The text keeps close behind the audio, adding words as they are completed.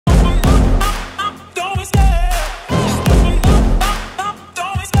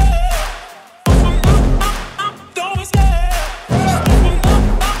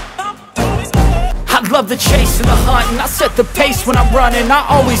the hunt and I set the pace when I'm running. I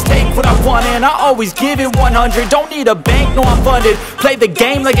always take what I want and I always give it 100. Don't need a bank, no I'm funded. Play the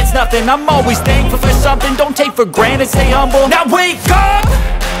game like it's nothing. I'm always thankful for something. Don't take for granted, stay humble. Now wake up!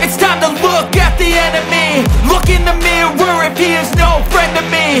 It's time to look at the enemy. Look in the mirror if he is no friend to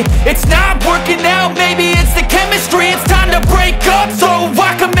me. It's not working out, maybe it's the chemistry. It's time to break up so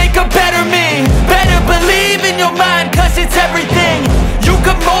I can make a better me. Better believe in your mind, cause it's everything. You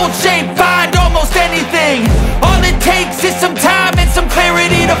can mold, shape, find almost anything. All it takes is some time and some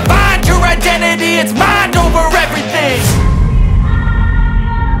clarity to find your identity. It's mind over everything.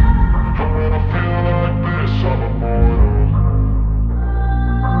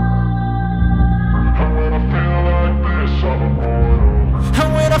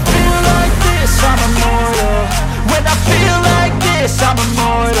 I'm immortal. When I feel like this, I'm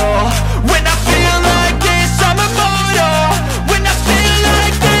immortal. When I feel like this, I'm immortal. When I feel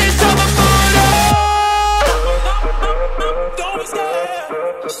like this, I'm immortal. Don't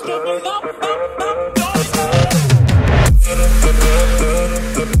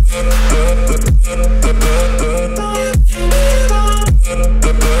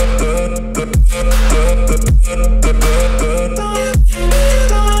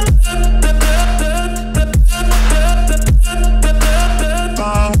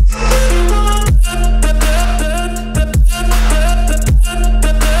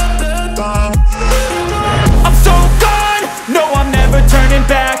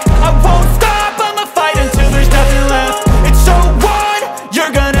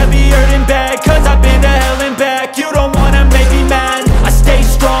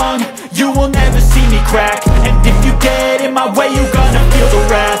crack. And if you get in my way, you gonna feel the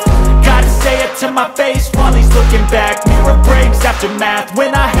wrath. Gotta say it to my face while he's looking back. Mirror breaks after math.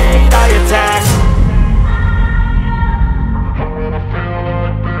 When I hate, I attack. When I feel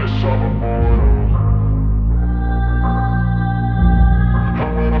like this, I'm immortal.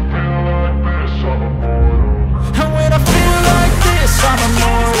 When I feel like this, I'm immortal. When I feel like this, I'm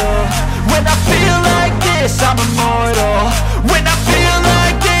immortal. When I feel like this, I'm immortal.